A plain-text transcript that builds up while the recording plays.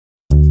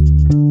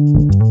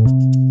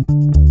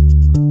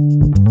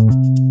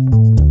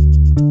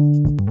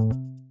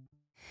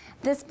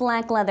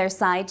black leather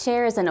side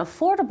chair is an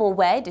affordable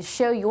way to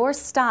show your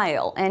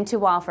style and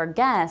to offer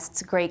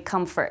guests great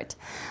comfort.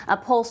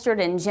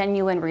 Upholstered in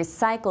genuine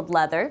recycled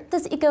leather,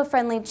 this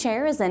eco-friendly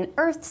chair is an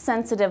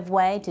earth-sensitive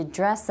way to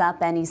dress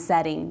up any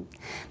setting.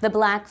 The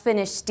black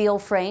finished steel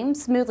frame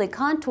smoothly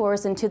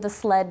contours into the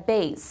sled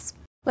base.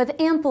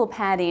 With ample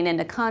padding and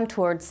a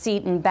contoured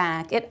seat and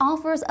back, it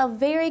offers a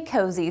very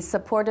cozy,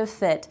 supportive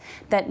fit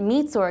that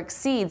meets or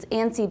exceeds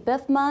ANSI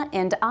BIFMA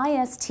and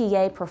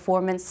ISTA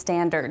performance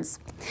standards.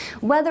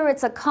 Whether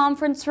it's a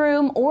conference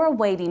room or a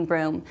waiting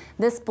room,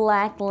 this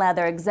black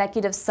leather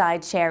executive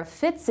side chair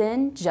fits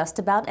in just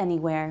about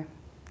anywhere.